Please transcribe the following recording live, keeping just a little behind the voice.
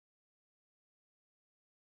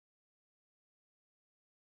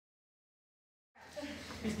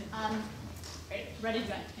Ready to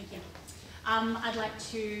go, thank you. I'd like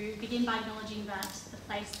to begin by acknowledging that the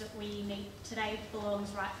place that we meet today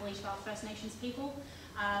belongs rightfully to our First Nations people.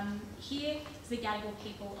 Here is the Gadigal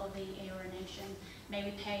people of the Eora Nation. May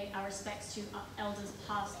we pay our respects to elders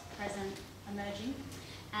past, present, emerging.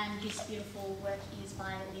 And this beautiful work is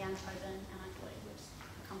by Leanne Tobin and I thought it would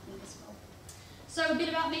accompany this well. So a bit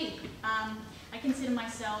about me. I consider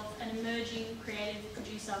myself an emerging creative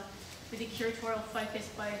producer with a curatorial focus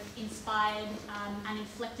both inspired and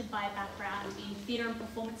inflected by a background in theatre and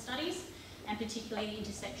performance studies, and particularly the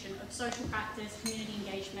intersection of social practice, community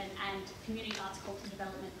engagement, and community arts culture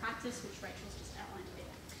development practice, which Rachel's just outlined a bit.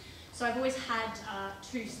 So I've always had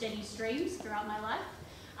two steady streams throughout my life,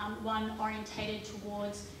 one orientated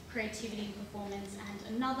towards creativity and performance,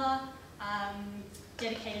 and another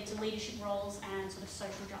dedicated to leadership roles and sort of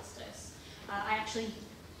social justice.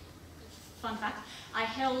 Fun fact, I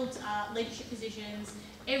held leadership positions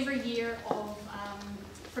every year of,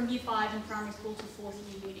 from year 5 in primary school to 4th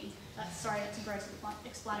year uni. That's a gross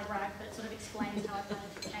explainer brag, but it sort of explains how I kind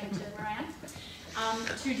of came to where I am.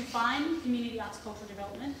 To define community arts cultural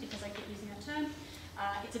development, because I keep using that term,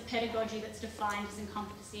 it's a pedagogy that's defined as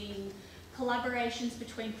encompassing collaborations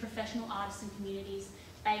between professional artists and communities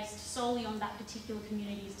based solely on that particular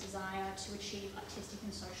community's desire to achieve artistic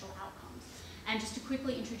and social outcomes. And just to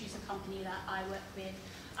quickly introduce a company that I work with,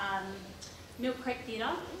 Milk Crate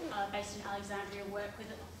Theatre, based in Alexandria, work with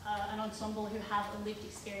an ensemble who have a lived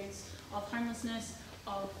experience of homelessness,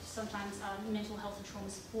 of sometimes mental health and trauma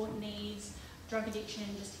support needs, drug addiction,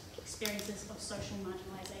 just experiences of social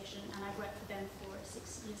marginalisation, and I've worked with them for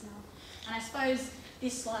 6 years now. And I suppose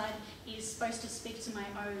this slide is supposed to speak to my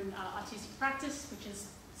own artistic practice, which is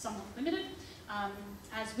somewhat limited,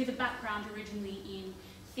 as with a background originally in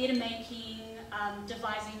theatre making,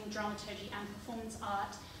 devising dramaturgy and performance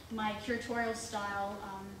art, my curatorial style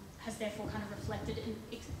has therefore kind of reflected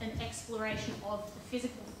an exploration of the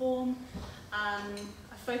physical form,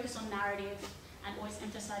 a focus on narrative, and always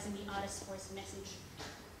emphasising the artist's voice and message.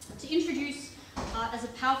 To introduce art as a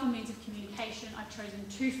powerful means of communication, I've chosen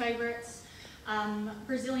two favourites.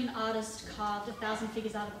 Brazilian artist carved 1,000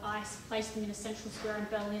 figures out of ice, placed them in a central square in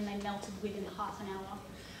Berlin, they melted within half an hour.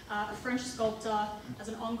 A French sculptor has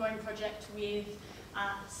an ongoing project with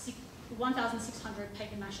 1,600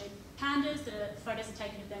 paper mache pandas. The photos are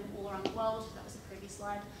taken of them all around the world. That was the previous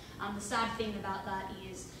slide. The sad thing about that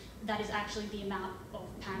is actually the amount of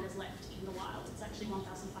pandas left in the wild. It's actually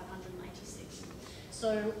 1,596.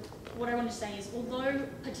 So what I want to say is, although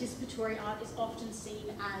participatory art is often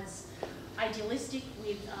seen as idealistic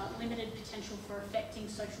with limited potential for affecting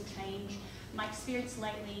social change, my experience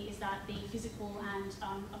lately is that the physical and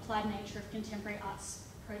applied nature of contemporary arts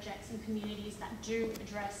projects in communities that do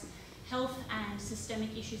address health and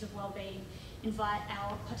systemic issues of well-being invite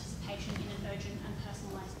our participation in an urgent and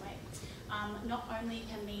personalised way. Not only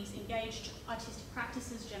can these engaged artistic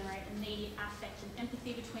practices generate immediate affect and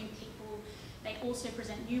empathy between people, they also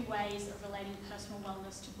present new ways of relating personal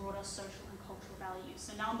wellness to broader social and cultural values.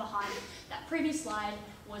 So now I'm behind. That previous slide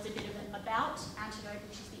was a bit of an about Antidote,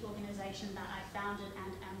 which is the organisation that I founded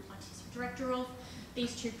and am artistic director of.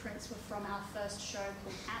 These two prints were from our first show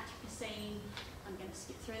called Antidote. I'm going to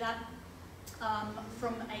skip through that.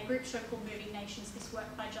 From a group show called Moving Nations, this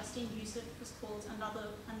work by Justine Yusuf was called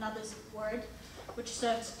Another's Word, which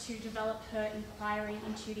served to develop her inquiry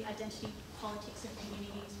into the identity politics of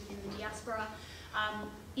communities within the diaspora.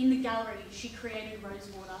 In the gallery, she created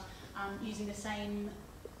rosewater using the same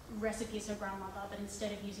recipe as her grandmother, but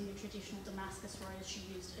instead of using the traditional Damascus rose, she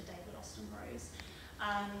used a David Austin rose.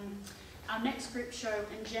 Our next group show,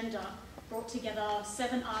 Engender, brought together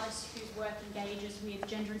 7 artists whose work engages with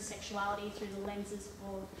gender and sexuality through the lenses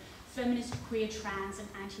of feminist, queer, trans, and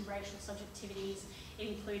anti-racial subjectivities. It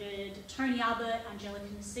included Tony Abbott, Angelica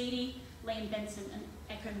Nasidi, Liam Benson, and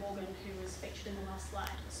Echo Morgan, who was featured in the last slide.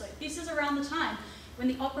 So this is around the time when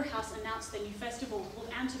the Opera House announced their new festival called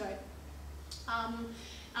Antidote. And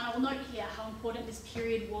I will note here how important this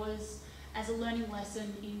period was as a learning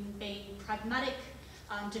lesson in being pragmatic,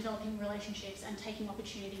 developing relationships, and taking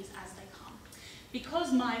opportunities as they come.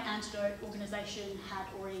 Because my Antidote organisation had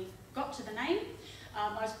already got to the name,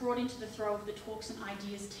 I was brought into the throw of the talks and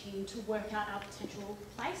ideas team to work out our potential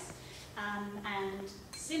place. And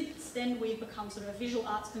since then, we've become sort of a visual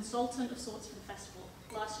arts consultant of sorts for the festival.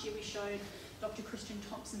 Last year, we showed Dr. Christian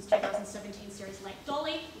Thompson's 2017 series Lake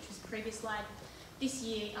Dolly, which was the previous slide. This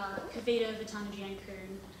year, Kavita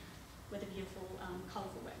Vitanagiankun with the beautiful,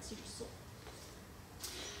 colourful works you just saw.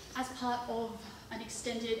 As part of an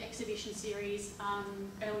extended exhibition series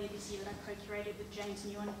earlier this year that I co-curated with James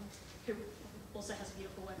Nguyen, who also has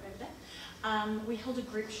beautiful work over there. We held a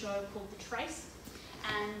group show called The Trace,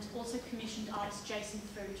 and also commissioned artist Jason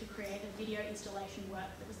Fu to create a video installation work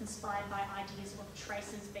that was inspired by ideas of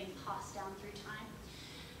traces being passed down through time.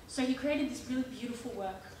 So he created this really beautiful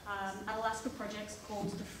work at Alaska Projects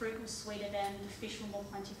called The Fruit Was Sweeter Then, The Fish Were More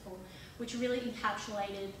Plentiful, which really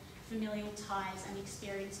encapsulated familial ties and the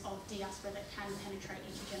experience of diaspora that can penetrate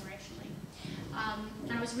intergenerationally.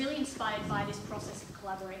 And I was really inspired by this process of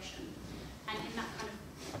collaboration. And in that kind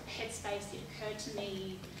of headspace, it occurred to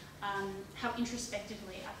me how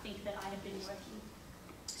introspectively I think that I had been working.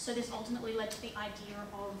 So this ultimately led to the idea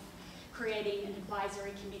of creating an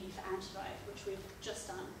advisory committee for Antidote, which we've just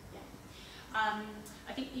done. Yeah.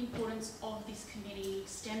 I think the importance of this committee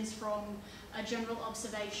stems from a general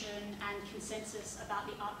observation and consensus about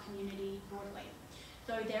the art community broadly.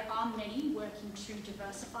 Though there are many working to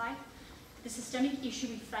diversify, the systemic issue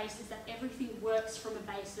we face is that everything works from a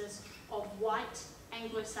basis of white,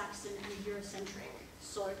 Anglo-Saxon and Eurocentric.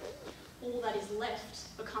 So all that is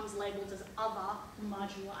left becomes labelled as other and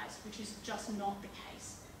marginalised, which is just not the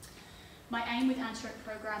case. My aim with Antidote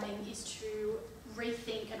programming is to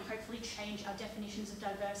rethink and hopefully change our definitions of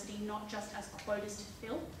diversity, not just as quotas to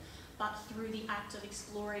fill, but through the act of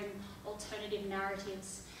exploring alternative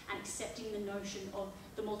narratives and accepting the notion of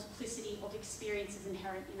the multiplicity of experiences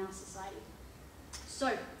inherent in our society.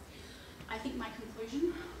 So, I think my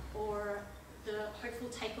conclusion, or the hopeful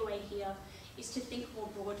takeaway here, is to think more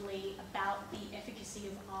broadly about the efficacy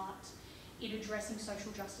of art in addressing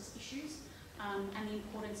social justice issues and the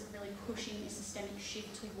importance of really pushing a systemic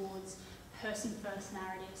shift towards person-first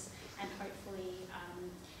narratives and hopefully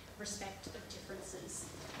respect of differences.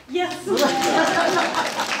 Yes!